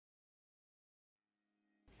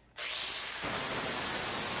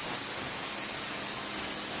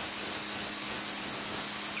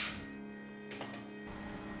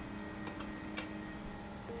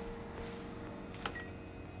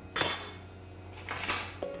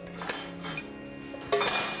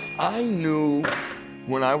I knew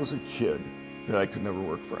when I was a kid that I could never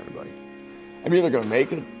work for anybody. I'm either going to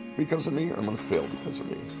make it because of me or I'm going to fail because of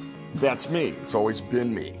me. That's me. It's always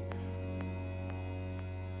been me.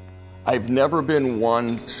 I've never been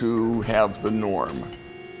one to have the norm.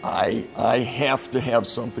 I have to have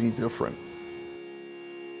something different.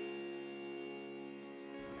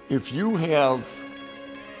 If you have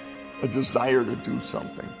a desire to do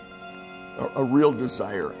something, a real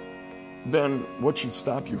desire, then what should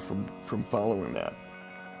stop you from following that?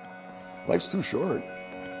 Life's too short.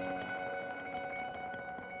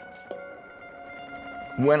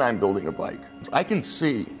 When I'm building a bike, I can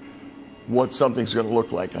see what something's going to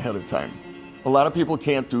look like ahead of time. A lot of people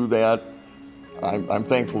can't do that. I'm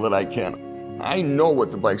thankful that I can. I know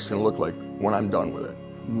what the bike's going to look like when I'm done with it.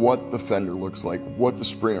 What the fender looks like, what the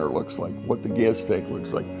springer looks like, what the gas tank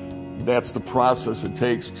looks like. That's the process it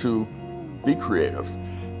takes to be creative.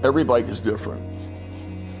 Every bike is different,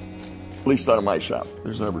 at least out of my shop.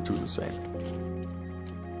 There's never two the same.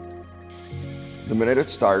 The minute it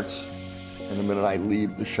starts and the minute I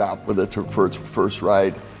leave the shop with it for its first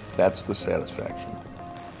ride, that's the satisfaction.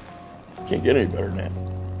 Can't get any better than that.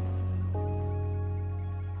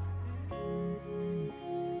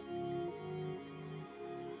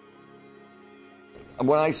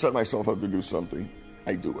 When I set myself up to do something,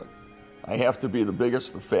 I do it. I have to be the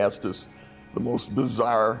biggest, the fastest, the most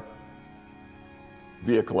bizarre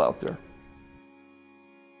vehicle out there.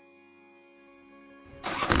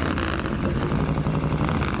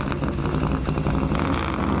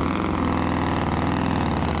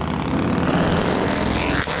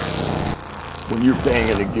 When you're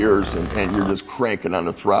banging the gears and you're just cranking on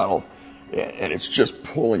the throttle and it's just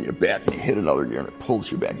pulling you back and you hit another gear and it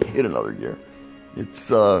pulls you back and you hit another gear. It's,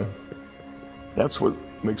 that's what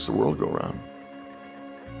makes the world go round.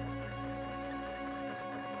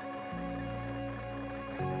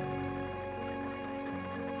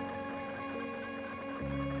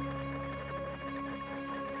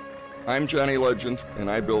 I'm Johnny Legend,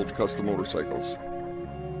 and I build custom motorcycles.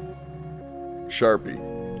 Sharpie,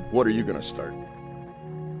 what are you going to start?